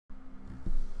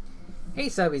Hey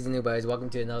subbies and new buddies, welcome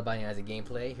to another Body as a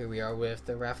gameplay. Here we are with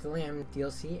the Wrath of the Lamb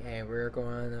DLC, and we're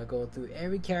going to go through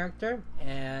every character,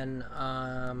 and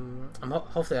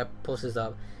hopefully I post this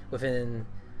up within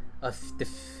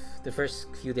the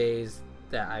first few days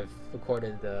that I've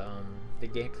recorded the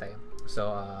gameplay.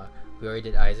 So we already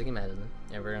did Isaac and Madeline,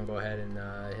 and we're going to go ahead and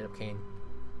hit up Cain.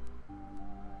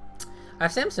 I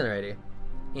have Samson already.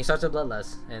 He starts with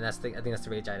Bloodlust, and I think that's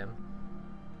the rage item.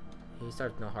 He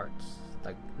starts with no hearts.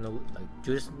 Like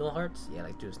Judas no hearts? Yeah,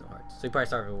 like Judas no hearts. So he probably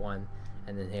started with 1,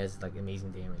 and then he has like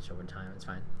amazing damage over time. It's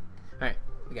fine. Alright,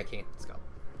 we got Cain. Let's go.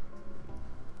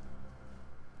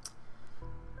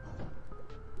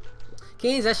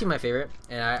 Cain is actually my favorite,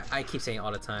 and I keep saying it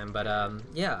all the time, but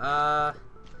yeah,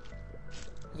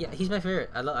 he's my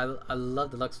favorite. I love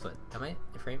the Lux foot. Am I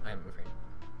in frame? I am in frame.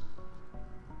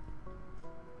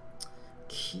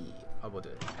 Key. I will do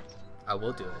it. I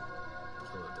will do it.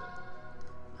 I will do it.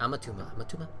 I'm a Tuma.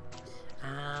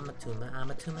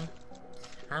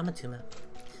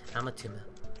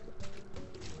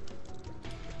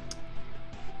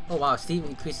 Oh wow, Steve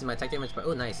increases my attack damage by,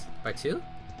 oh nice, by 2?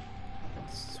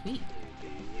 Sweet.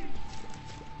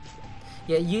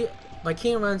 Yeah, my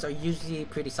Cain runs are usually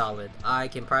pretty solid. I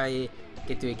can probably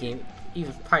get through a game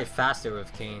even probably faster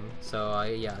with Cain. So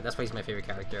yeah, that's why he's my favorite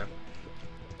character.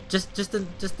 Just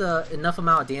the enough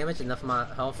amount of damage, enough amount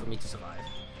of health for me to survive.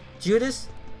 Judas,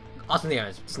 awesome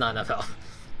damage, just not enough health.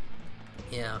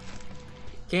 Yeah.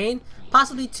 Cain,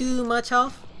 possibly too much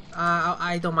health.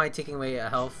 I don't mind taking away a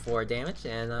health for damage,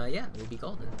 and yeah, we'll be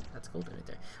golden. That's golden right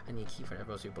there. I need a key for that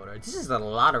rosary border. This is a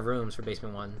lot of rooms for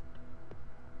basement 1.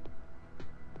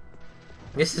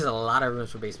 This is a lot of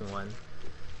rooms for basement 1.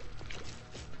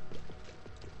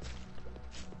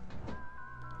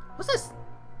 What's this?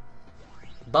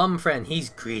 Bum friend, he's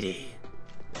greedy.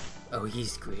 Oh,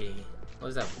 he's greedy. What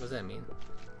does that? What does that mean?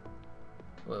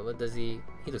 What does he?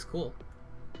 He looks cool.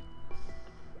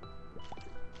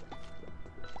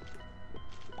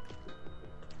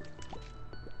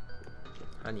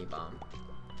 Honey bomb.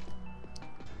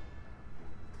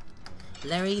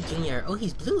 Larry Jr. Oh,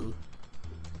 he's blue.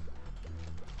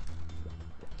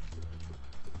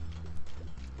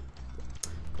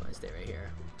 Go and stay right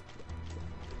here.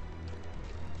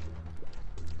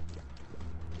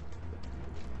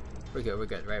 We're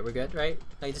good, right? We're good, right?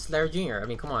 Like, just Larry Jr. I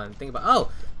mean, come on, think about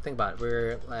it.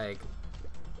 We're like,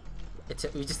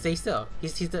 we just stay still.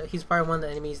 He's probably one of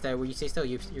the enemies that where you stay still,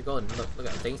 you're golden. Look at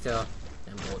him, staying still.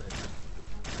 I'm golden.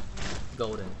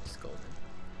 Golden, just golden.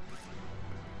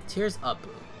 Tears up,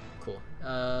 cool.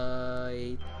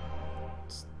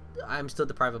 I'm still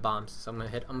deprived of bombs, so I'm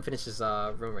gonna finish this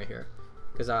room right here,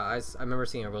 because I remember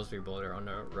seeing a rosary boulder on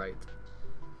the right.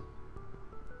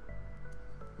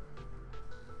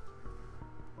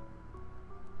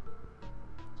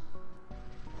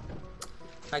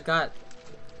 I got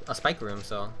a spike room,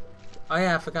 so... Oh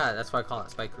yeah, I forgot. That's why I call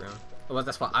it spike room. Well,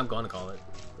 that's what I'm going to call it.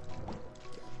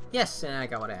 Yes, and I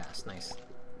got what I asked. Nice.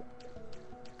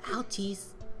 Ouchies.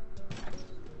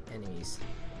 Enemies. You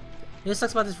know what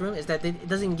sucks about this room is that it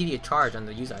doesn't even give you a charge on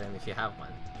the use item if you have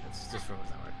one. This room is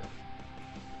not worth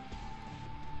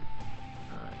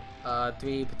it. Alright.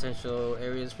 3 potential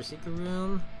areas for secret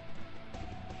room.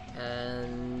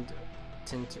 And...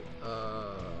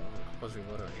 what's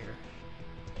reload over here?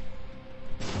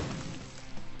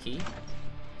 Key?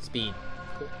 Speed.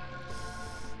 Cool.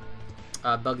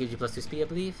 Bug gives you +2 speed, I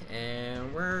believe,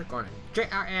 and we're going to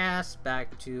drag our ass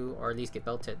back to, or at least get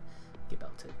belted. Get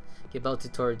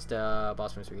belted towards the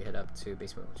boss rooms where you head up to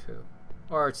basement 2.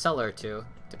 Or cellar 2,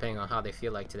 depending on how they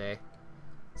feel like today.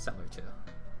 Cellar 2.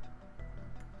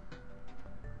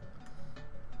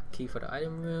 Key for the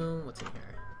item room. What's in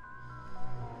here?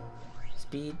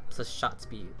 Speed plus shot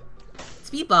speed.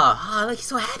 Speed ball! Oh, look, he's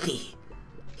so happy!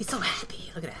 He's so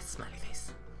happy. Look at that smiley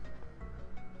face.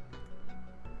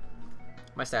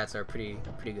 My stats are pretty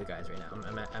good, guys, right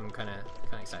now. I'm kind of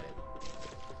excited.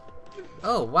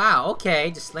 Oh wow.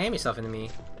 Okay, just slam yourself into me.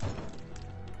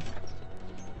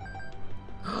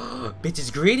 Bitch is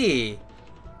greedy.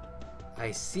 I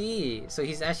see. So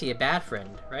he's actually a bad friend,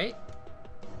 right?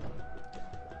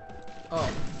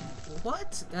 Oh,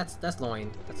 what? That's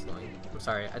loin. That's loin. I'm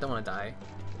sorry. I don't want to die.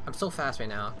 I'm so fast right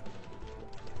now.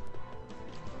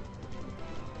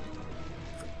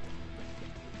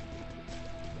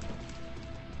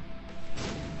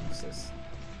 What's this?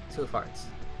 2 farts.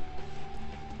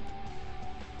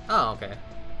 Oh, okay.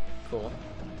 Cool.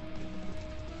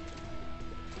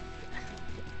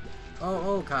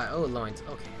 Oh god. Oh, loins.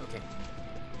 Okay.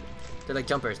 They're like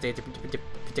jumpers. They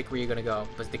predict where you're gonna go,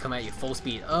 but they come at you full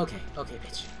speed. Okay,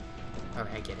 bitch.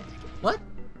 Alright, I get it. What?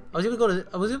 I was able to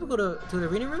go to the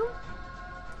arena room?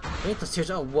 Wait, those tears.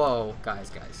 Oh, whoa,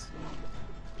 guys.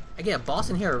 I get a boss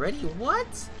in here already?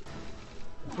 What?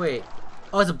 Wait.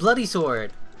 Oh, it's a bloody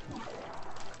sword.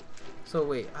 So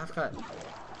wait, I thought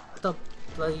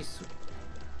bloody.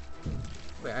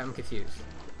 Wait, I'm confused.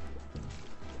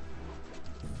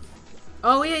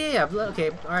 Oh yeah. Okay,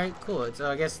 all right, cool. So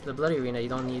I guess the bloody arena, you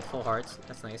don't need full hearts.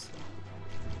 That's nice.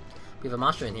 We have a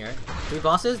monster in here. 3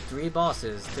 bosses? 3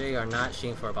 bosses. They are not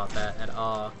shameful about that at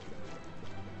all.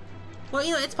 Well,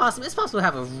 you know, it's possible. It's possible to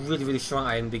have a really strong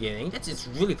item in the beginning. It's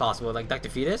really possible, like Dr.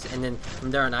 Fetus, and then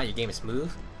from there on out, your game is smooth.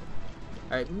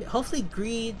 All right, hopefully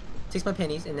Greed takes my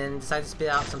pennies and then decides to spit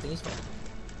out something useful.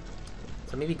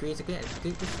 So maybe Greed's a good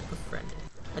friend.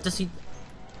 I just see.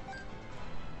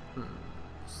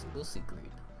 We'll see,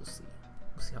 Greed. We'll see.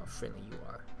 We'll see how friendly you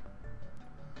are.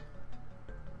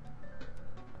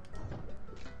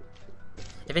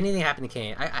 If anything happened to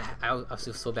Cain, I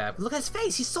feel so bad. But look at his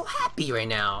face. He's so happy right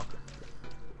now.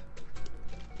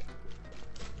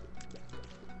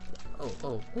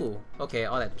 Oh, ooh. Okay,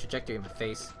 all that trajectory in my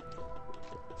face.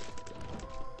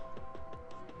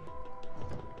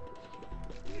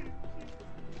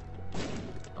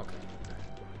 Okay.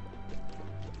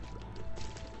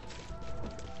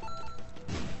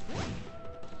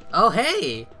 Oh,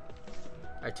 hey!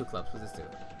 Alright, 2 clubs. What's this do?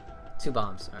 2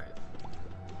 bombs. Alright.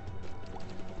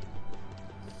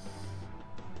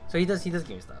 So he does give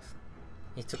me stuff.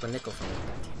 He took a nickel from me.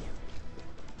 God damn you.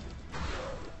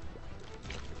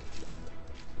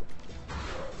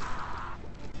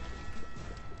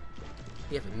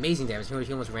 He have amazing damage.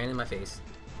 He almost ran in my face.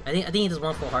 I think he does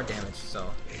 1 full heart damage, so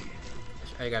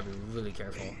I gotta be really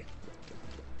careful.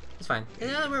 It's fine.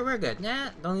 Yeah, we're good.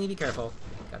 Nah, don't need to be careful.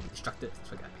 Gotta be destructive.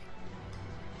 That's what gotta be.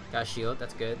 Got a shield.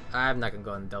 That's good. I'm not gonna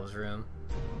go in the Devil's Room.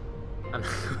 I'm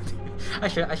not going to. I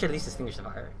should at least extinguish the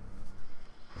fire.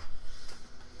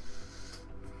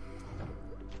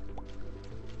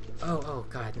 Oh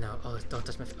god, no. Oh, don't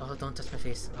touch my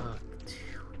face. Oh,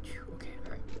 okay,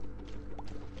 alright.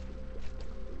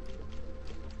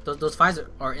 Those fires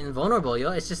are invulnerable,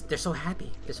 yo. It's just, they're so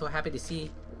happy. They're so happy to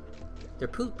see their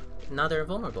poop. Now they're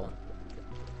invulnerable.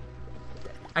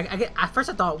 At first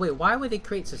I thought, wait, why would they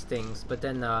create such things? But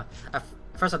then, at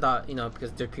first I thought, you know,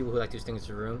 because there are people who like to extinguish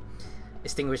the room.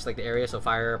 Extinguish, like, the area, so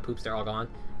fire, poops, they're all gone.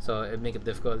 So it'd make it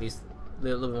difficult, at least a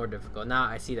little bit more difficult. Now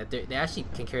I see that they actually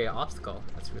can carry an obstacle.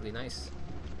 That's really nice.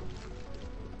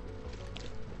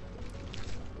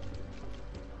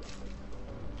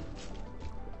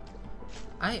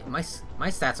 My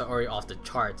stats are already off the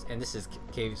charts, and this is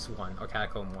Caves 1, or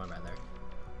Catacomb 1 rather.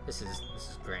 This is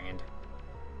grand.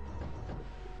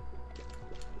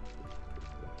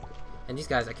 And these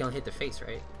guys, I can only hit the face,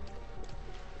 right?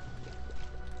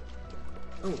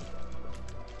 Ooh.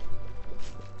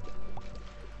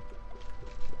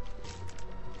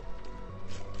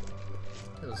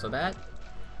 That was so bad.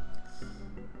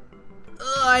 Ugh,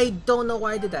 I don't know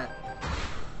why I did that.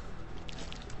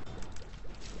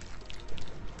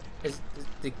 Is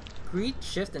the Greed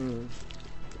shift and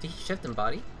did he shift in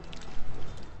body?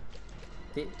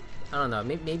 I don't know.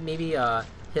 Maybe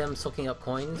him soaking up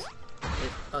coins.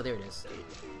 Oh, there it is.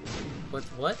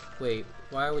 What? Wait.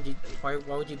 Why would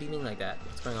you be mean like that?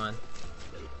 What's going on?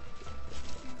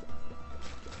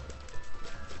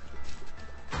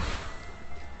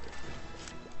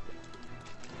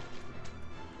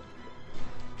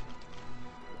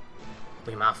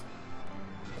 Open your mouth.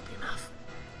 Open your mouth.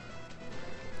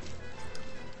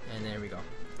 And there we go.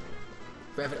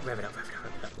 Rev it up, rev it up, rev it up,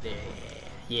 rev it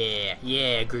up.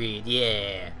 Yeah, Greed,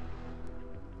 yeah.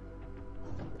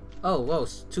 Oh, whoa,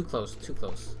 too close, too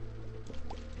close.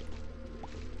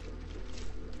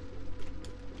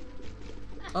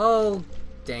 Oh,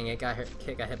 dang it, got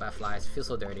hit by flies. Feels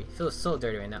so dirty. Feels so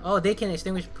dirty right now. Oh, they can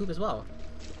extinguish poop as well.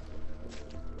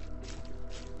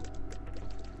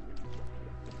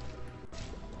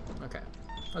 Okay.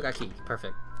 Oh, got key.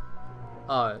 Perfect.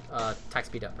 Oh, attack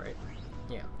speed up, right?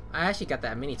 Yeah. I actually got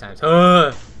that many times.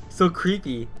 So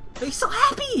creepy. But he's so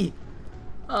happy!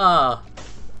 Oh.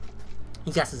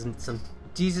 He got some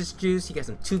Jesus juice. He got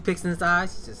some toothpicks in his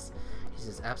eyes. He's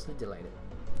just absolutely delighted.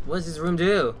 What does this room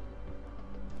do?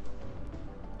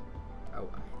 Oh,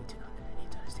 I need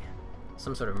to understand.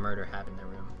 Some sort of murder happened in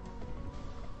the room.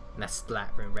 And that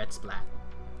splat room, red splat.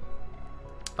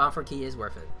 Palm for key is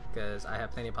worth it, because I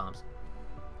have plenty of palms.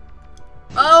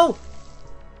 Oh!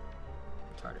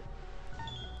 Retarded.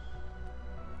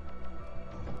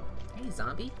 Hey,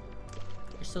 zombie.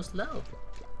 You're so slow.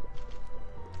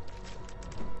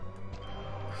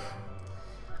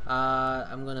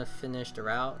 I'm gonna finish the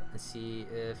route and see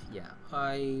if, yeah,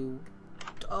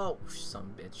 oh,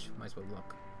 some bitch. Might as well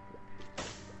look.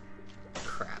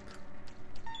 Crap.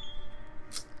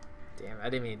 I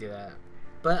didn't mean to do that.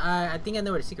 But I think I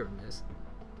know where the secret room is.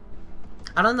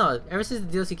 I don't know. Ever since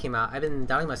the DLC came out, I've been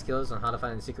doubting my skills on how to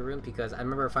find the secret room because I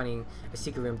remember finding a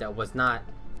secret room that was not,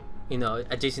 you know,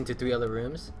 adjacent to 3 other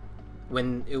rooms.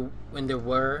 When there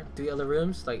were 3 other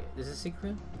rooms, like, is this a secret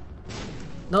room?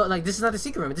 No, like, this is not the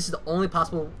secret room. This is the only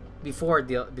possible before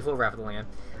Wrath of the Lamb.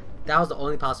 That was the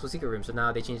only possible secret room. So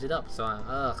now they changed it up. So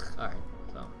all right.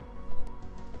 So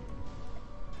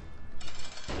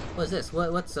what is this?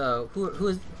 What's who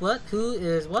is what? Who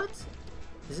is what?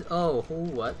 Is it, oh, who,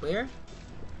 what, where?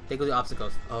 They go to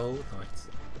obstacles. Oh, Lord.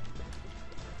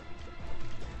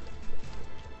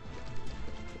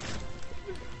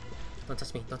 Don't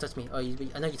touch me, don't touch me. Oh,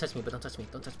 I know you touched me, but don't touch me,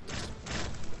 don't touch me, don't touch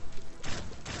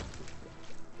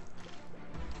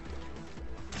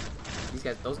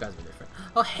me. Those guys were different.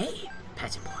 Oh, hey,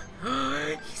 Pageant Boy.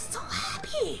 He's so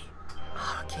happy.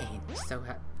 Oh, Cain, he's so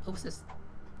happy. Oh, what's this?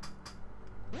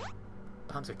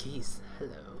 Bombs or keys.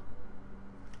 Hello.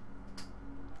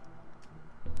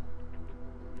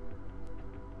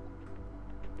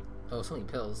 Oh, so many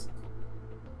pills.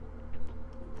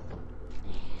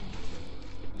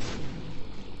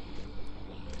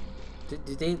 Do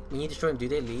they, when you destroy them, do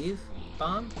they leave?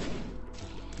 Bomb?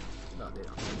 No, they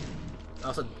don't.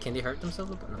 Also, can they hurt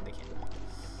themselves? No, they can't.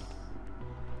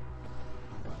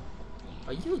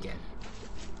 Are you again?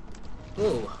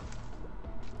 Ooh.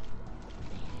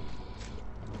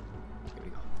 Here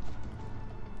we go.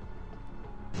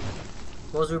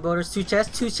 Rosary Boulders, 2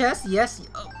 chests, 2 chests, yes!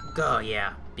 Oh, go,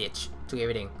 yeah, bitch. Took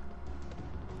everything.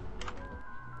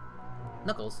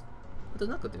 Knuckles? What does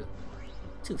Knuckle do?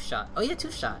 2 shot. Oh yeah,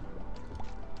 2 shot.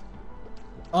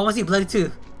 Oh, I see bloody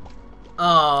tooth.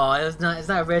 Oh, it's not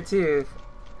a red tooth.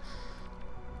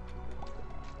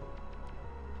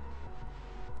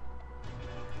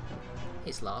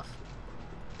 Hey, Sloth.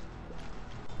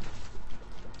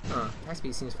 Huh, attack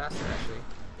speed seems faster actually.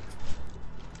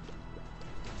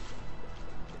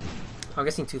 I'm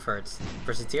guessing 2 hurts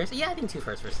versus Tears? Yeah, I think 2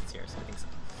 hurts versus Tears. I think so.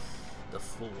 The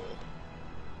Fool.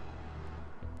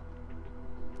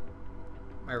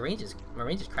 My range is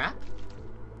crap?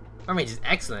 My range is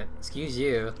excellent. Excuse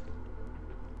you.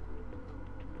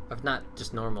 If not,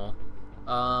 just normal.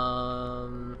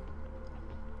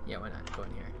 Yeah, why not? Go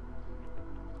in here.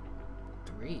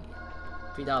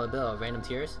 $3 bill. Random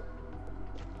Tears.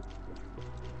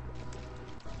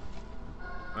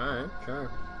 Alright, sure.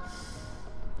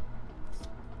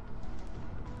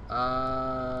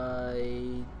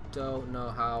 I don't know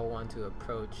how I want to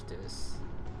approach this.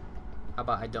 How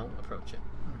about I don't approach it?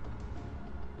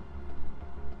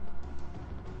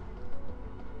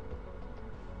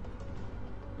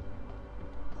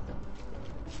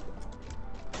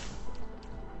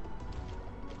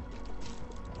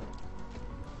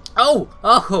 Oh!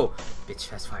 Oh! Bitch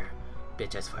has fire.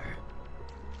 Bitch has fire.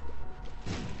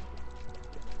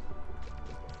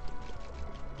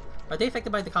 Are they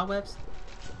affected by the cobwebs?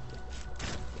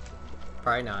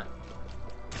 Probably not.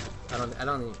 I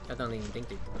don't even think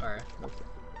they are. Nope.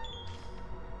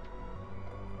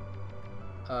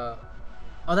 Oh,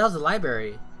 that was the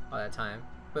library all that time.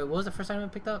 Wait, what was the first item I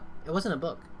picked up? It wasn't a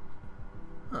book.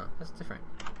 Huh, that's different.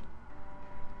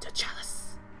 The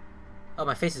chalice. Oh,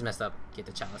 my face is messed up. Get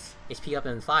the chalice. HP up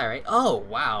and fly, right? Oh,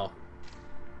 wow.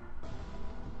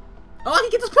 Oh, I can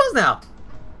get those pills now!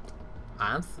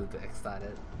 I'm super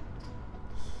excited.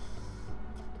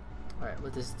 Alright,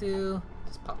 what does this do?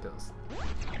 Just pop pills.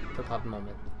 Pill pop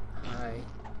moment. Hi.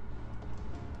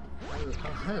 Oh,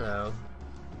 hello.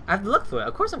 I have to look for it.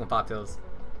 Of course I'm gonna pop pills.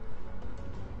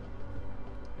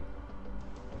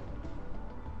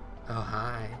 Oh,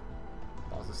 hi.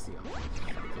 Balls of steel.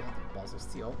 Balls of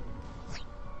steel.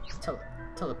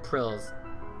 Tell the prills.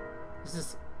 This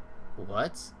is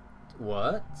what?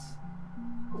 What?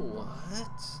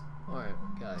 What? Alright,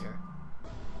 get out of here.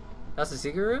 That's the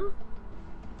secret room?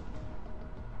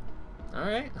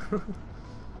 Alright.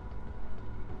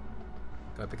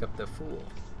 Gotta pick up the Fool.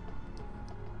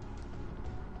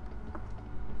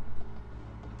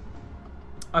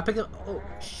 Oh, I picked up. Oh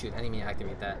shoot! I didn't mean to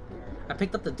activate that. I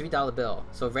picked up the $3 bill.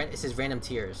 So it says random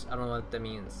tears. I don't know what that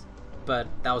means, but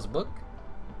that was a book.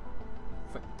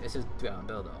 This is $3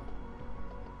 bill though.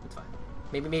 It's fine.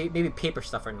 Maybe paper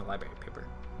stuff are in the library. Paper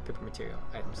material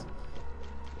items.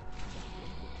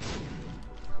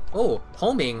 Oh,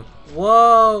 homing.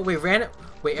 Whoa. Wait,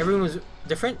 wait, everyone was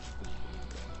different?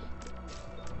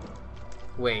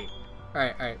 Wait.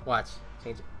 Alright, watch.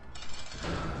 Change it.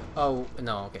 Oh,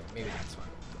 no, okay. Maybe that's fine.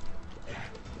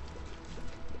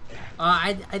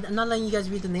 I'm not letting you guys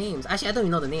read the names. Actually, I don't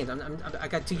even know the names. I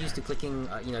got too used to clicking,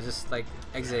 you know, just like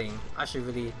exiting. I should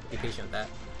really be patient with that.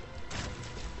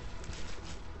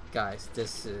 Guys,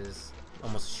 this is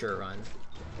almost sure run.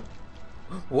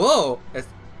 Whoa! Is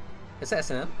that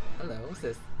SNM? Hello, what's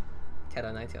this? Cat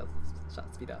on 9 tails.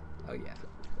 Shot speed up. Oh yeah.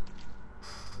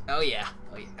 Oh yeah.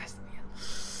 Oh yeah.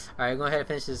 Alright, go ahead and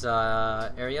finish this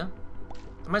area.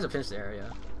 I might as well finish the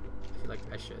area. I feel like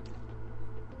I should.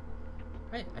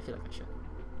 Right? I feel like I should.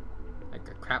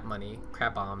 Like crap money,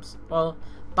 crap bombs. Well,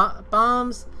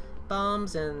 bombs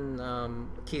and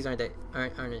keys aren't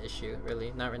an issue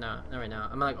really. Not right now. Not right now.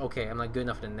 I'm like okay. I'm like good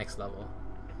enough for the next level.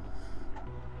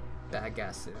 Bad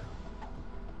gas too.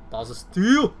 Balls of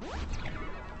steel.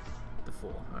 The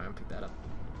fool. Alright, I'm gonna pick that up.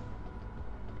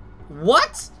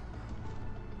 What?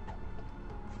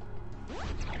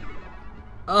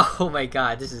 Oh my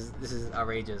god, this is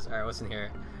outrageous. Alright, what's in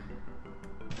here?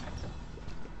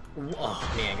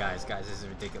 Oh man, guys, this is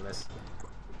ridiculous.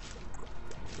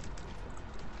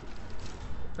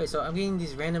 Wait, so I'm getting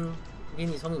these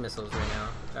homing missiles right now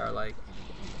that are like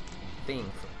thing.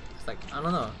 It's like I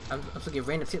don't know. I'm supposed to get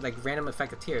random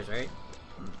effect of tears, right?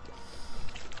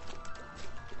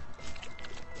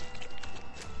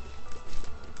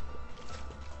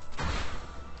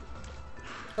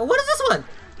 Oh, what is this one?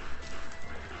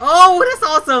 Oh, that's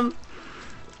awesome!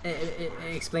 It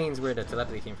explains where the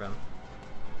telepathy came from.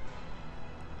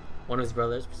 One of his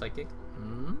brothers, psychic.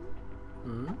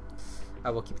 I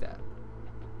will keep that.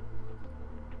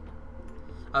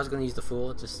 I was gonna use the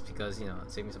fool just because, you know,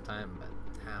 save me some time, but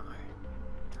I'm alright.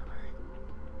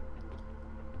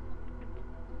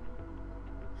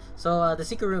 So the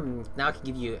secret room now can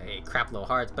give you a crap load of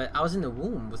hearts, but I was in the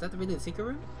womb. Was that really the secret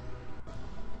room?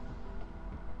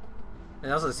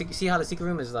 And also, see how the secret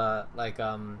room is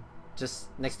just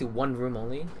next to one room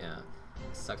only? Yeah,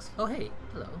 it sucks. Oh hey,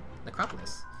 hello,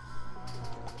 Necropolis.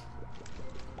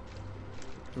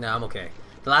 No, I'm okay.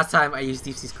 The last time I used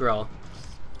Deep Sea Scroll,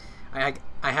 I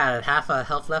had half a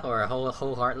health left or a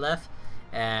whole heart left,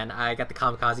 and I got the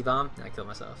kamikaze bomb and I killed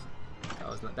myself.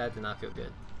 That did not feel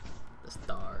good. The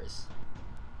stars.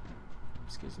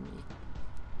 Excuse me.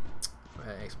 Go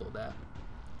ahead and explode that.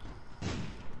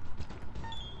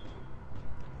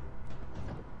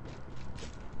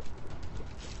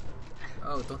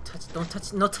 Oh, don't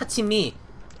touch, no touching me!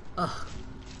 Oh,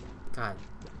 God.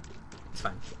 It's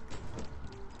fine.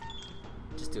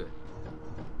 Just do it.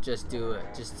 Just do it.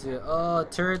 Just do it. Oh,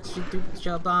 turrets shoot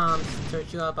out bombs. Turrets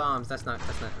shoot out bombs. That's never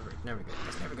good.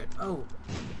 That's never good. Oh.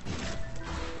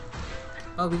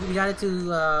 Oh, we got it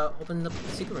to open the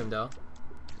secret room though.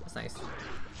 That's nice.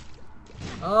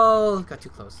 Oh, got too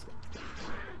close.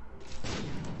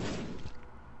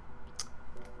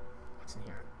 What's in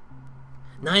here?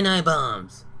 9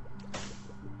 bombs.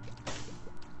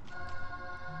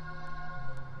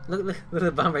 Look at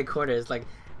the bomb right corner. It's like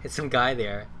it's some guy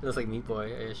there. It looks like Meat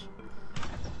Boy-ish.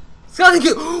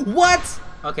 What?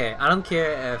 Okay, I don't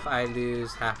care if I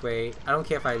lose halfway. I don't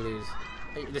care if I lose.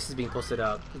 This is being posted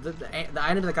up. The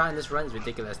items I got in this run is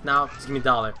ridiculous. Now, just give me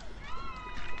 $1.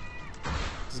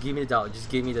 Just give me $1. Just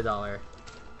give me the $1.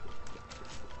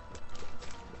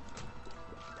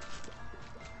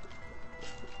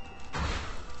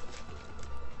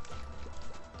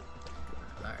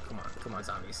 Alright, come on,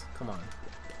 zombies. Come on.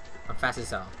 I'm fast as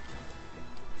hell.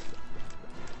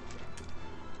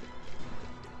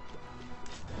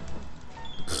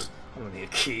 I'm gonna need a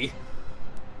key.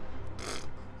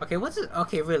 Okay, what's it?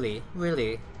 Okay, really?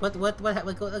 What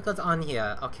goes on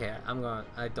here? Okay, I will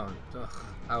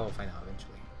find out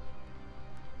eventually.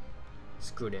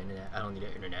 Screw the internet. I don't need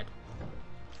the internet.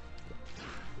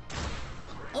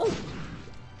 Oh!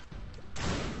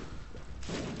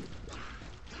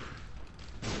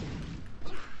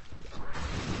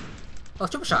 Oh,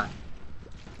 triple shot.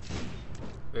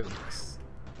 Very nice.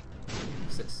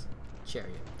 What's this?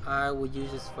 Chariot. I will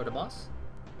use this for the boss.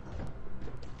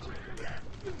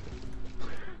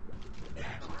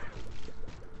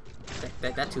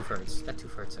 That tooth hurts. That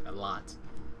tooth hurts a lot.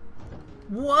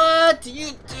 What do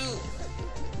you do?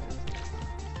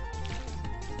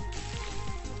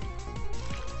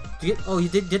 Oh, you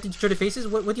did the destroy the faces?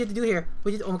 What do you have to do here?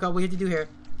 Oh my god, what do you have to do here?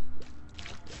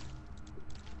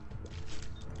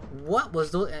 What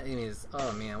was those enemies?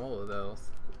 Oh man, what were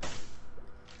those?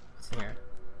 What's in here?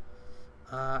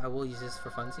 I will use this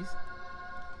for funsies.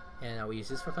 And I will use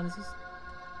this for funsies.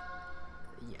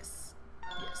 Yes.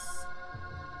 Yes.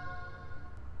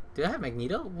 Do I have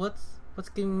Magneto? What's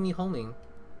giving me homing?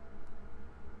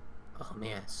 Oh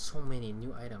man, so many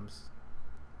new items.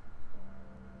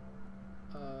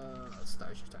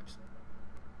 Stars.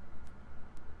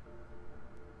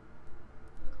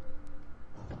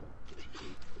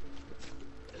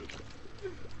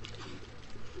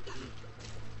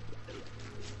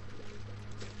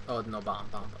 Oh no, bomb.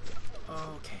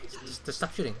 Okay, just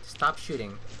stop shooting. Stop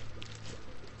shooting.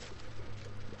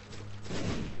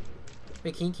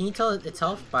 Wait, can you tell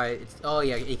itself by its? Oh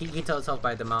yeah, you can tell itself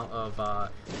by the amount of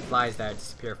flies that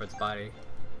disappear from its body.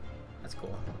 That's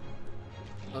cool.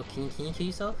 Oh, can you kill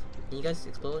yourself? Can you guys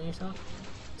explode on yourself?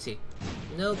 Let's see.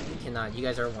 Nope, you cannot. You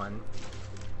guys are one.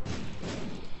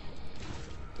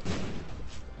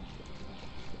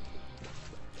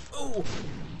 Oh!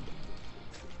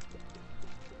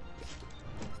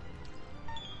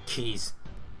 Keys.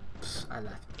 Pfft, I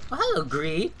left. Oh, hello,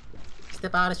 Gree!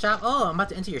 Step out of the shop. Oh, I'm about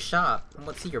to enter your shop. I'm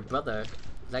about to see your brother.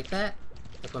 Like that?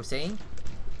 Like what I'm saying?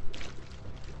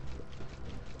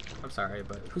 I'm sorry,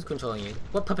 but who's controlling you?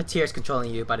 What puppeteer is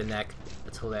controlling you by the neck?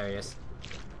 That's hilarious.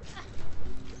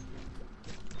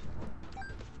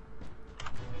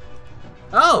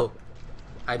 Oh!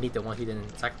 I beat the one who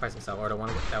didn't sacrifice himself, or the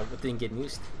one that didn't get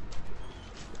noosed.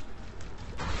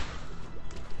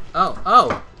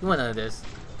 Oh! You want none of this.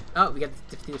 Oh, we got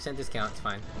 50% discount. It's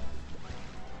fine.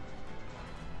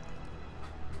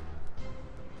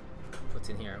 What's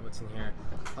in here? What's in here?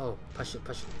 Oh, push it.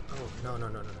 Oh,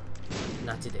 no.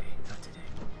 Not today.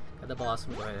 Got the boss.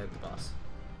 Go ahead, the boss.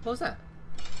 What was that?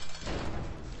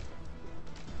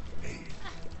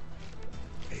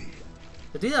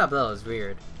 The dude that blow is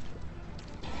weird.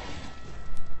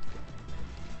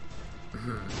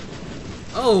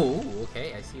 Oh,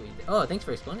 okay, I see what you did. Oh, thanks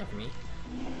for explaining that for me.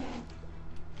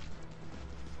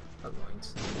 Oh,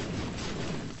 loins.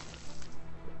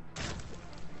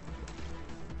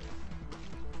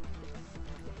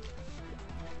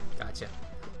 Gotcha.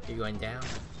 You're going down.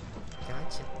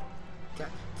 Gotcha.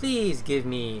 Please give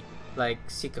me, like,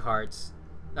 secret hearts.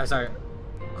 I'm sorry.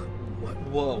 What?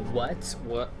 Whoa, what?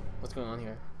 What's going on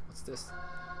here? What's this?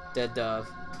 Dead dove.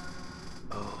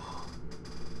 Oh.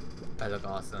 I look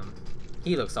awesome.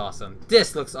 He looks awesome.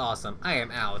 This looks awesome. I am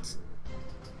out.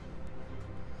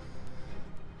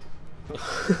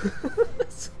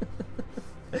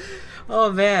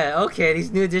 Oh man, okay, these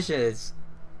new additions.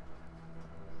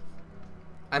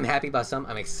 I'm happy about some,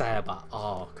 I'm excited about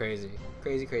all. Crazy.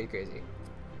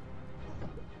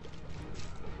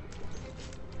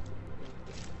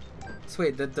 So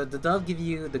wait, the dove give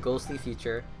you the ghostly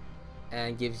feature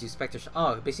and gives you spectre shot.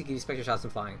 Oh, basically gives you spectre shots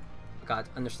and flying. God,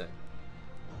 understood.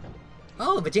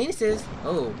 Oh, Vaginuses!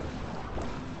 Oh,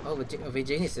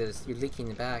 Vaginuses, you're leaking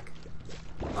the back.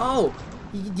 Oh!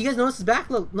 You guys notice the back?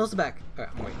 Look, notice the back.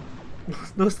 Alright, I'm waiting.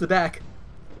 Notice the back.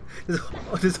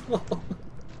 This hole.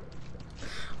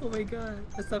 Oh my god,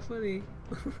 that's not funny.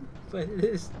 But it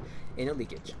is. Ain't no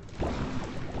leakage.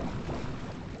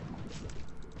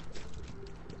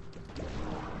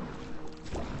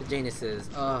 The Januses.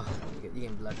 Oh, you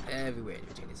getting blood everywhere in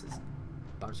your Januses.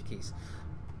 Bounce your keys.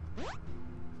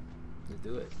 You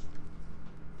do it.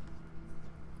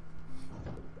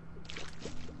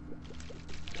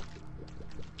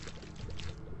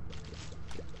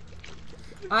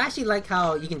 I actually like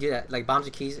how you can do that. Like, bombs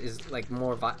and keys is like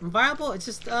more viable. It's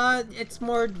just it's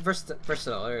more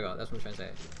versatile. There we go. That's what I'm trying to say.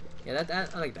 Yeah,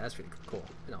 that I like that. That's pretty cool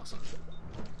and awesome.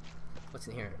 What's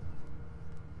in here?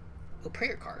 Oh,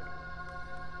 prayer card.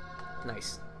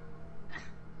 Nice.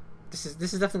 This is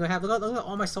definitely gonna have. Look at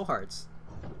all my soul hearts.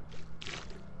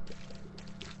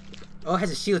 Oh, it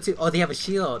has a shield too. Oh, they have a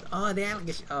shield. Oh, they have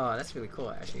like a oh, that's really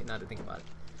cool actually. Now to think about it,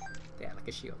 they have like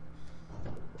a shield.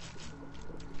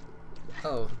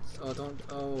 Oh, don't.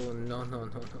 Oh, no,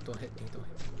 don't hit me,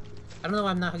 I don't know why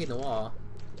I'm not hugging the wall.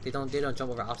 They don't jump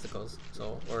over obstacles.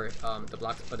 So, or the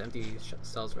blocks, or the empty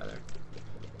cells rather.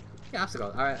 Yeah,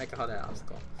 obstacle. All right, I can call that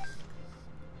obstacle.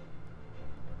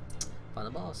 Found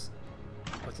the boss.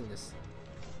 What's in this?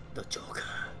 The Joker.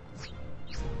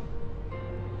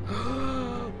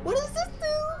 What does this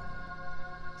do?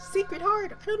 Secret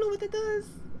heart. I don't know what that does.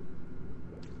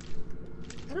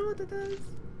 I don't know what that does.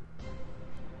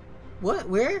 What?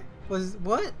 Where? Was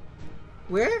what?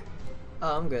 Where?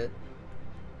 Oh, I'm good.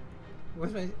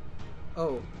 Where's my?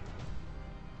 Oh.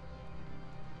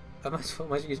 I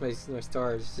might use my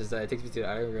stars. Just it takes me to the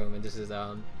iron room, and this is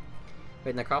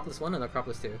wait, Necropolis 1 or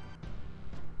Necropolis 2?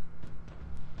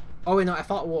 Oh wait, no, I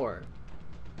fought War.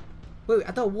 Wait,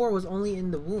 I thought War was only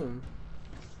in the womb.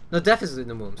 No, Death is in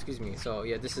the womb. Excuse me. So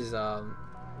yeah, this is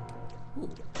ooh,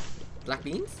 black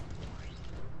beans.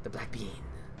 The black bean.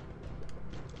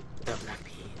 The black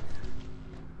bean.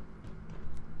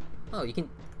 Oh, you can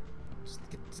just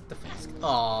get the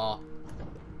Aww.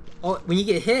 Oh, when you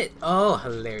get hit. Oh,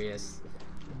 hilarious.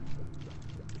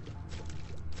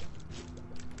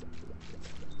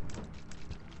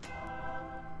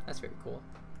 That's very cool.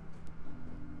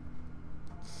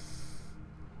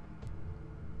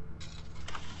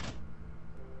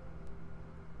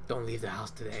 Don't leave the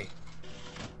house today.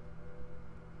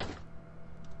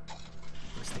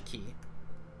 the key.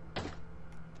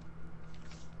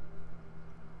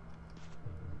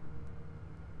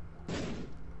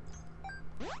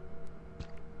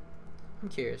 I'm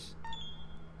curious.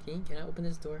 Can I open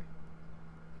this door?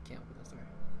 I can't open this door.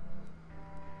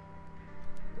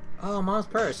 Oh, mom's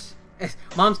purse.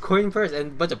 Mom's coin purse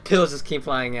and a bunch of pills just came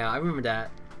flying out. I remember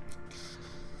that.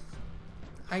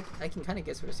 I can kind of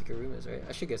guess where the secret room is, right?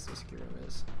 I should guess where the secret room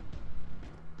is.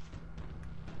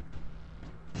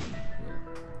 Yeah.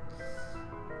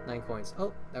 9 coins.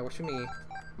 Oh, that works for me.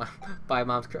 Buy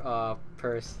mom's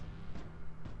purse.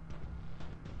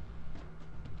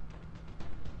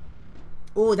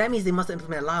 Oh, that means they must have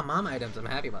implemented a lot of mom items. I'm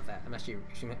happy about that. I'm actually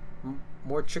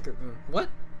more trick room. What?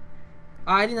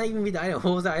 Oh, I did not even read the item.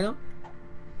 What was the item?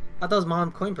 I thought it was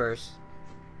mom coin purse.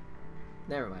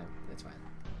 Never mind. That's fine.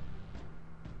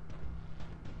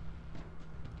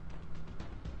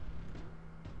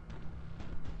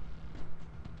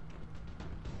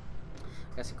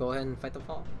 Guess go ahead and fight the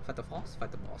fall. Fight the falls?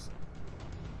 Fight the balls.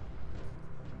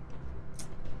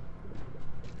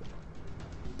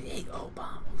 Big O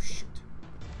bomb. Oh shoot.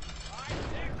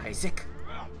 Isaac.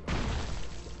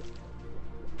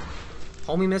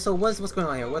 Homie missile. What's going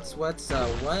on here? What's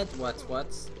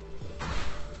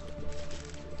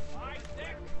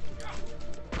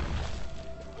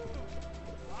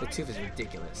The tooth is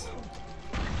ridiculous.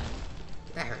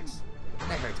 That hurts.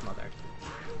 That hurts, mother.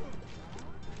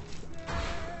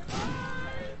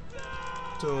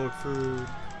 Dog food.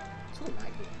 So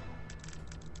laggy.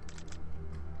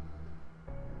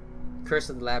 Curse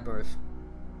of the Labyrinth.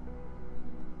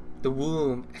 The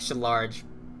womb, extra large.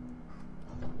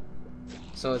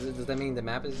 So does that mean the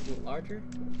map is larger?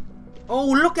 Oh,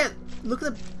 look how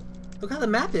the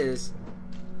map is.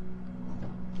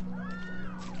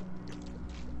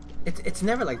 It's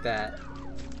never like that.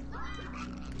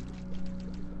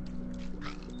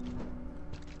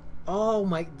 Oh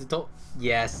my, don't.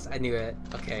 Yes, I knew it.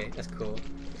 Okay, that's cool.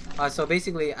 So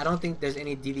basically, I don't think there's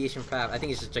any deviation path. I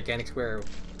think it's just a gigantic square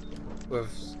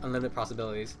with unlimited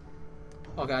possibilities.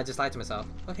 Oh god, I just lied to myself.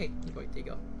 Okay, there you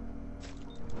go.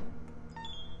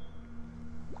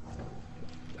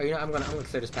 Oh, you know, I'm gonna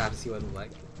clear this path to see what it looks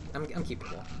like. I'm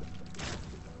keepable.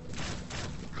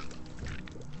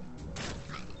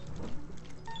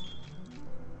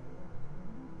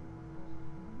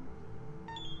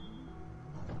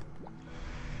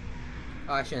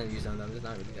 Oh, I shouldn't have used them. It's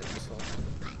not really that useful.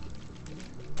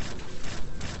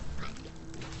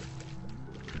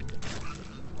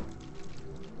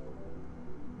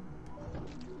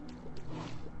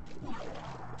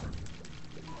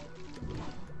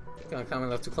 Gonna come a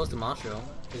little too close to Monstro.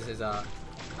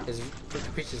 His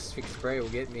capricious spray will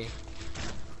get me.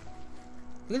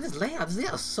 Look at this layout. This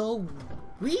layout is so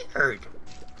weird. I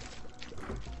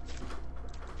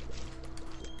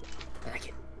like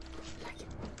it. I like it.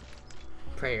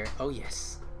 Prayer. Oh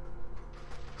yes.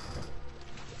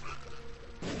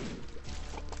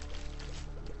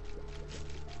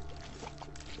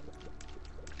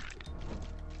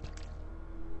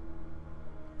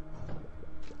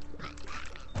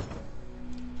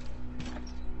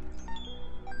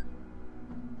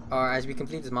 As we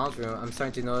complete this mom's room, I'm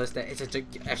starting to notice that it's a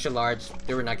extra large.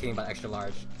 They were not kidding about extra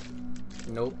large.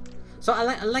 Nope. So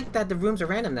I like that the rooms are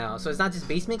random now. So it's not just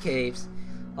basement caves,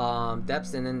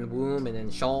 depths, and then womb, and then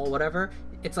shawl, whatever.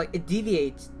 It's like it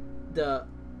deviates the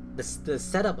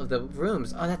setup of the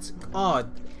rooms. Oh, that's odd.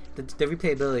 The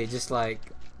replayability, just like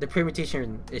the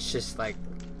permutation, is just like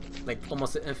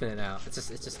almost infinite now. It's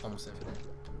just almost infinite.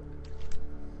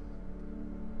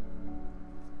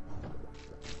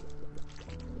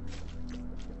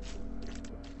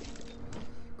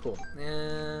 Cool.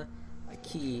 A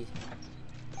key.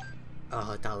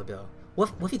 Oh, a dollar bill.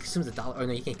 What if he consumes the dollar? Oh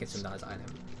no, you can't consume that as an item.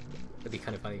 It'd be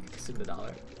kind of funny if you consume the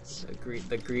dollar.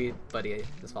 The greed buddy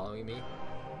is following me.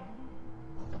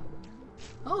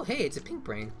 Oh hey, it's a pink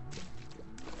brain.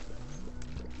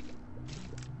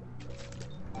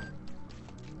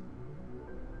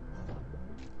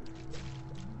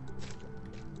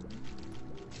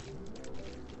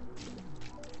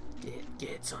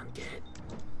 Get son, get.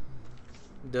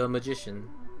 The magician.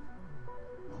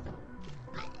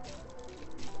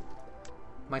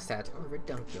 My stats are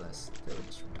redunculous. They're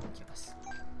just redunculous.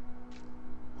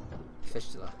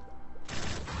 Fistula.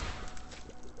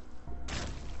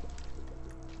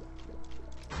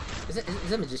 Is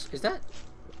that magician? Is that?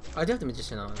 Oh, I do have the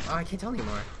magician on. Oh, I can't tell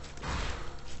anymore.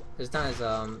 It's not as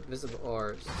visible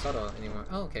or subtle anymore.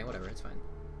 Oh, okay, whatever. It's fine.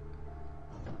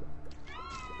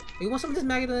 You want some of this,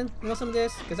 Magdalene? You want some of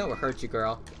this? Because that will hurt you,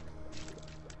 girl.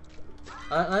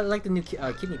 I like the new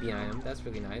kidney bean item. That's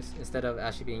really nice. Instead of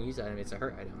actually being used item, it's a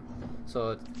hurt item.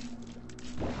 So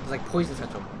It's like poison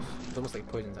touch almost. It's almost like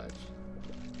poison touch.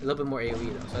 A little bit more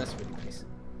AoE though, so that's really nice.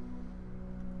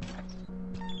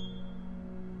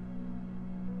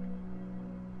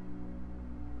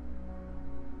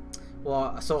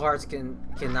 Well, Soul Hearts can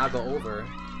now go over.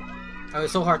 I mean,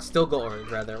 Soul Hearts still go over,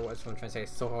 rather. What's what I'm trying to say.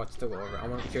 Soul Hearts still go over.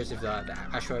 I'm curious if the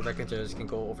actual recognitions can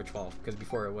go over 12, because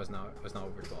before it was not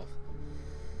over 12.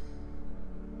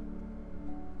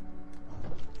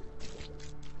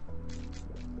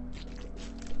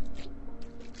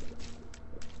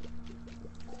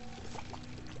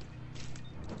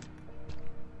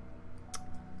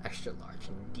 Extra large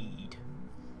indeed.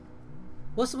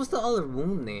 What's the other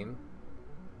room name?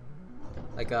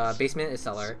 Like basement is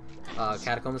cellar,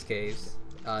 catacombs caves,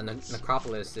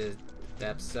 necropolis is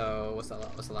depths. So what's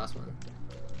the last one?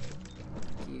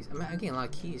 Keys. I'm getting a lot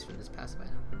of keys from this passive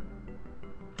item.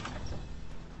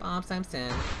 Bombs times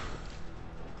 10.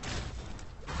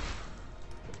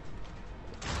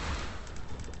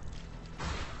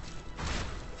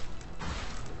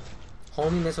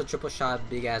 Homing missile, triple shot,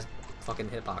 big ass fucking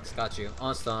hitbox. Got you.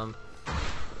 Awesome.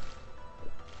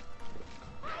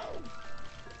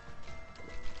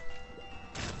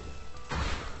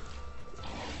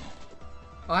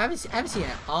 Oh, I haven't seen it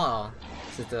at all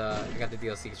since I got the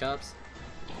DLC shops.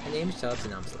 My name is Chubbs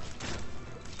and I'm slow.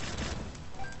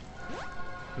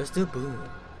 Mr. Boom.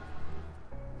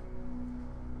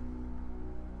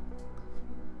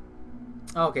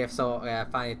 Oh, okay, so yeah,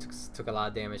 I finally took a lot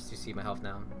of damage to see my health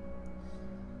now.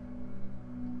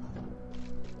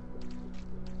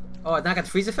 Oh, I now got the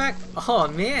freeze effect? Oh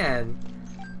man!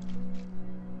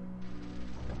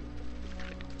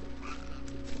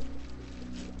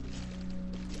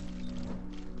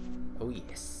 Oh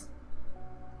yes.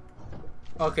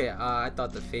 Okay, I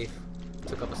thought the Faith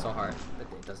took up a Soul Heart, but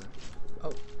it doesn't.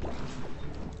 Oh.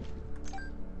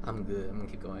 I'm good, I'm gonna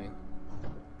keep going.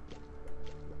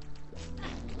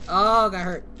 Oh, got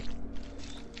hurt.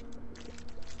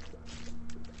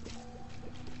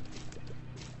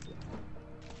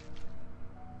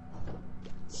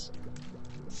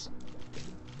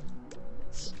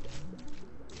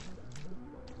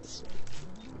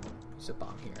 Use a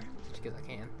bomb here, just because I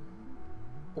can.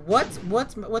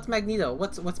 What's Magneto?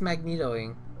 What's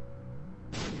Magnetoing?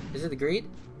 Is it the greed?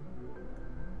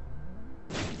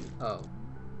 Oh.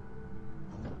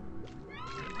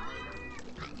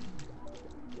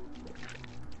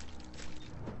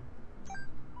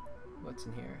 What's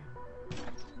in here?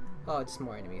 Oh, just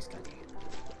more enemies. God dang it.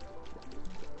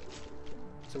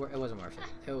 So it wasn't worth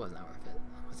it. It was not worth it.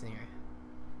 What's in here?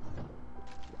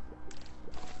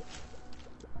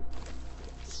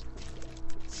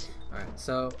 Alright,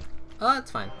 so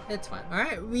it's fine. It's fine.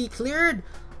 Alright, we cleared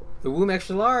the room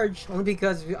extra large only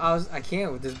because I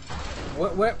can't with this.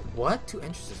 What? 2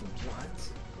 entrances?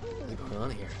 What is going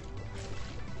on here?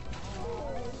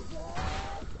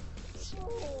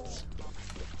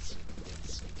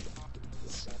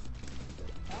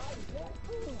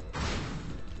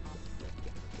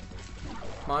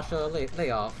 Masha, lay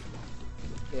off.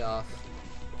 Lay off.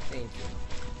 Thank you.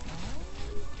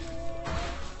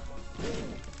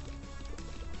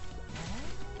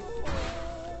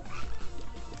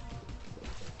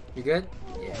 You good?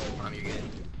 Yeah, Mom, you're good.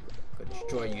 I'm gonna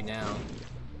destroy you now.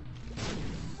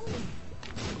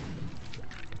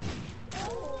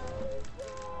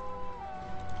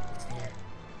 What's there?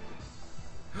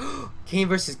 Cain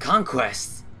versus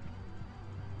Conquest!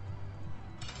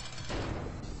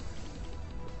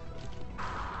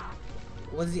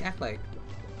 What does he act like?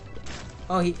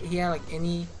 Oh, he had like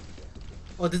any...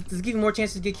 Oh, does it give you more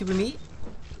chances to get Cuban meat?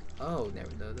 Oh, never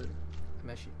know. I'm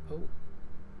actually...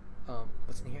 Oh.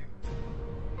 What's in here?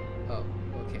 Oh,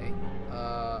 okay.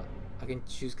 I can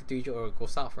choose Cathedral or go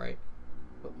south, right?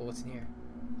 What's in here?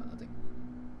 Oh, nothing.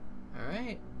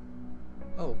 Alright.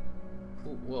 Oh.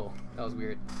 Ooh, whoa, that was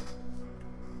weird.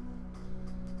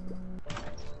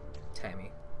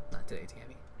 Tammy. Not today,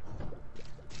 Tammy.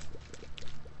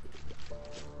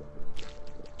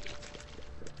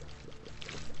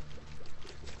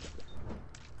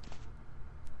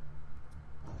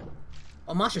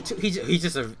 Oh, Monster 2, he's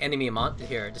just an enemy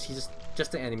here. He's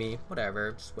just an enemy.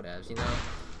 Whatever, just whatevs, you know.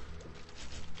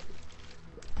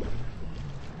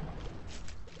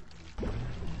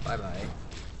 Bye bye.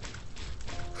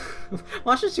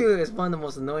 Monster 2 is one of the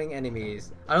most annoying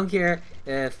enemies. I don't care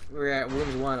if we're at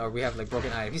rooms 1 or we have like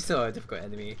broken eye. He's still a difficult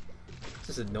enemy. It's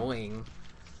just annoying.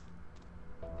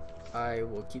 I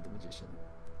will keep the magician.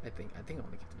 I think I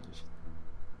want to keep the magician.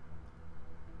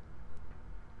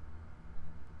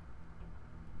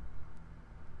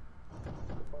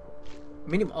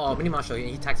 Mini Marshall,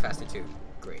 he attacks faster too.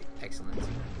 Great, excellent.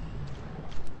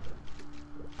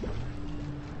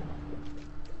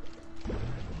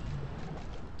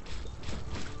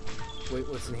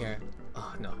 wait, what's in here?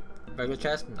 Oh no. Regular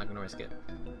chest? I'm not gonna risk it.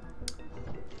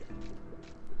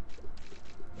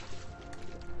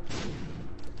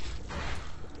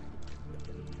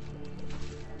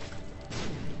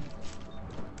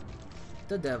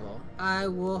 The devil. I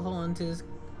will hold on to this.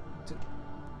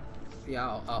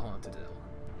 Yeah, I'll hold on to the devil.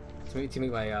 To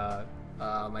make my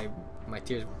my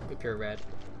tears appear red.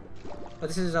 Oh,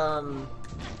 this is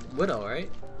Widow, right?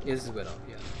 Yeah, this is Widow.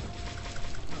 Yeah.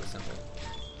 That was simple.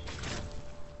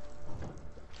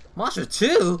 Monster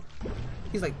 2?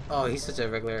 He's like, oh, he's such a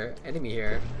regular enemy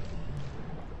here.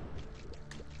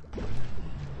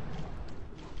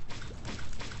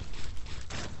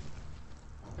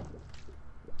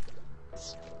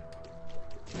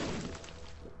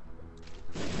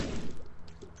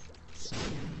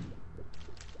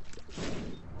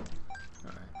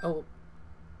 Oh.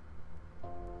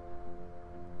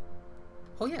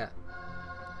 Oh yeah.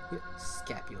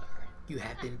 Scapular. You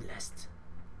have been blessed.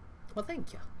 Well,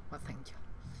 thank you. Well, thank you.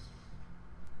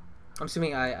 I'm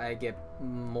assuming I get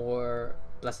more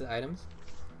blessed items.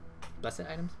 Blessed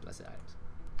items? Blessed items.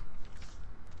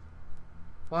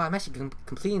 Wow, I'm actually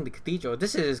completing the cathedral.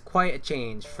 This is quite a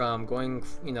change from going,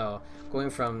 you know, going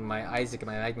from my Isaac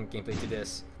and my Magnum gameplay to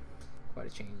this. Quite a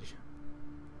change.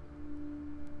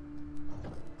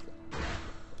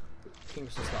 King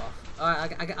vs. Sloth.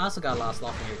 I also got a lot of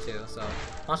Sloth in here too, so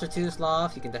Monster 2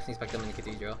 Sloth, you can definitely expect them in the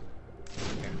Cathedral.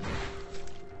 Apparently.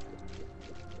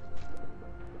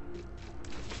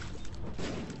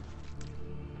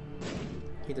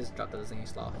 He just dropped the Zingy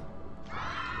Sloth.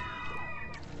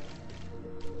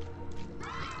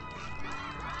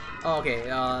 Oh, okay,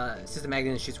 Sister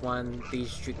Magdalene shoots 1, these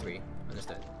shoot 3.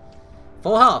 Understood.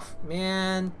 Full health!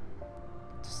 Man!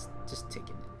 Just take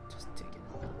it. Just take it.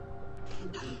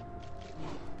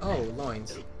 Oh,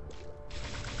 loins.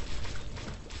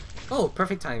 Oh,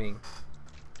 perfect timing.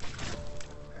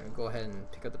 Alright, go ahead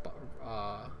and pick up the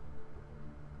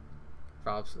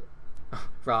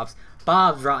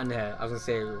Bob's rotten head. I was gonna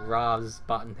say Rob's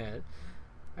bottom head.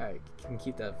 Alright, can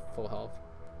keep that full health.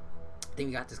 I think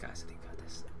we got this, guys. I think we got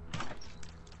this.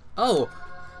 Oh!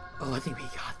 Oh, I think we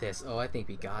got this. Oh, I think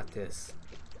we got this.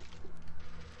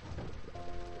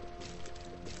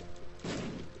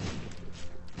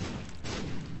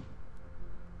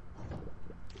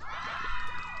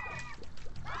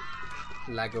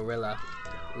 La Gorilla.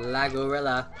 La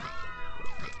Gorilla.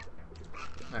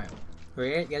 Alright.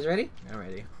 You guys ready? I'm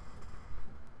ready.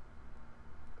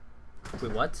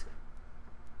 Wait, what?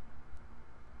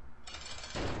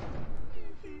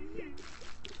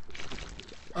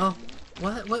 Oh,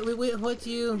 what? Wait, what?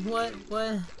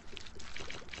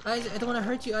 Isaac, I don't want to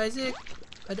hurt you, Isaac.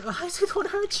 Isaac, I don't want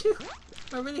to hurt you.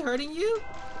 Am I really hurting you?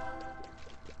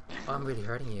 Oh, I'm really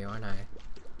hurting you, aren't I?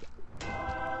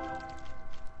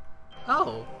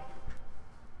 Oh.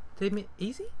 They made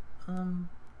easy? Mhm.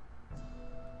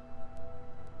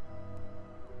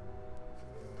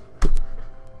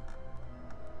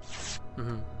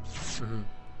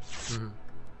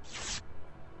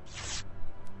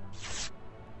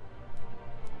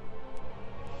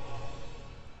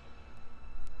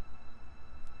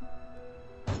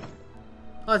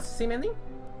 Oh, it's the same ending? How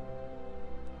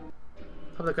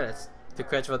about the credits? Do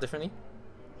credits roll differently?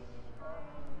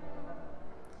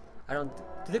 I don't...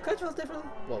 Do the credits roll differently?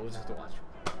 Well, we'll just have to watch.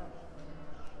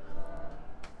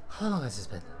 How long has this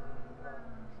been?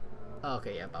 Oh,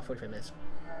 okay, yeah, about 45 minutes.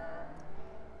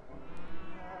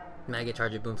 Maggot,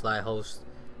 Charger, Boomfly, Host,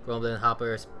 Gromblin,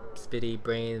 Hopper, Spitty,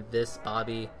 Brain, Vis,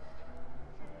 Bobby,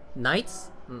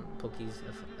 Knights, Pokies,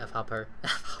 F Hopper,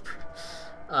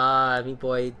 Meat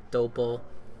Boy, Dopo.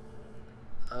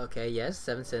 Okay, yes,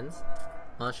 7 Sins,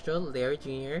 Monstro, Larry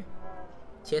Jr.,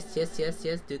 yes,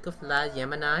 Duke of Flies,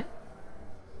 Yamani,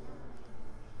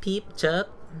 Peep, Chub.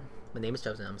 My name is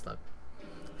Chubbs and I'm stuck.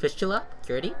 Fistula,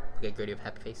 Gertie. Okay, Gertie with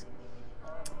happy face.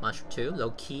 Monster 2,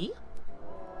 Low Key.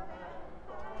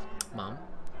 Mom,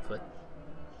 Foot.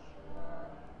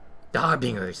 The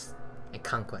Harbingers and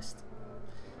Conquest.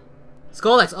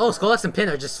 Skolex. Oh, Skolex and Pin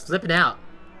are just flipping out.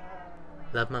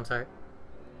 Love Mom's heart.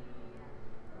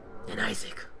 And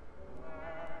Isaac.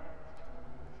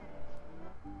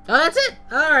 Oh, that's it!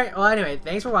 Alright, well anyway,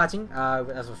 thanks for watching. That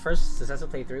was the first successful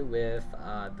playthrough with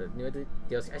the new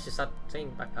DLC. I should stop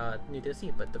saying new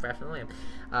DLC, but the Wrath of the Lamb.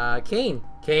 Cain.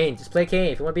 Just play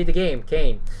Cain. If you want to beat the game,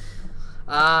 Cain.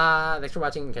 Thanks for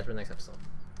watching, and catch you in the next episode.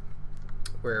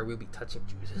 Where we'll be touching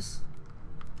Judas.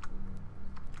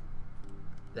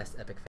 That's epic.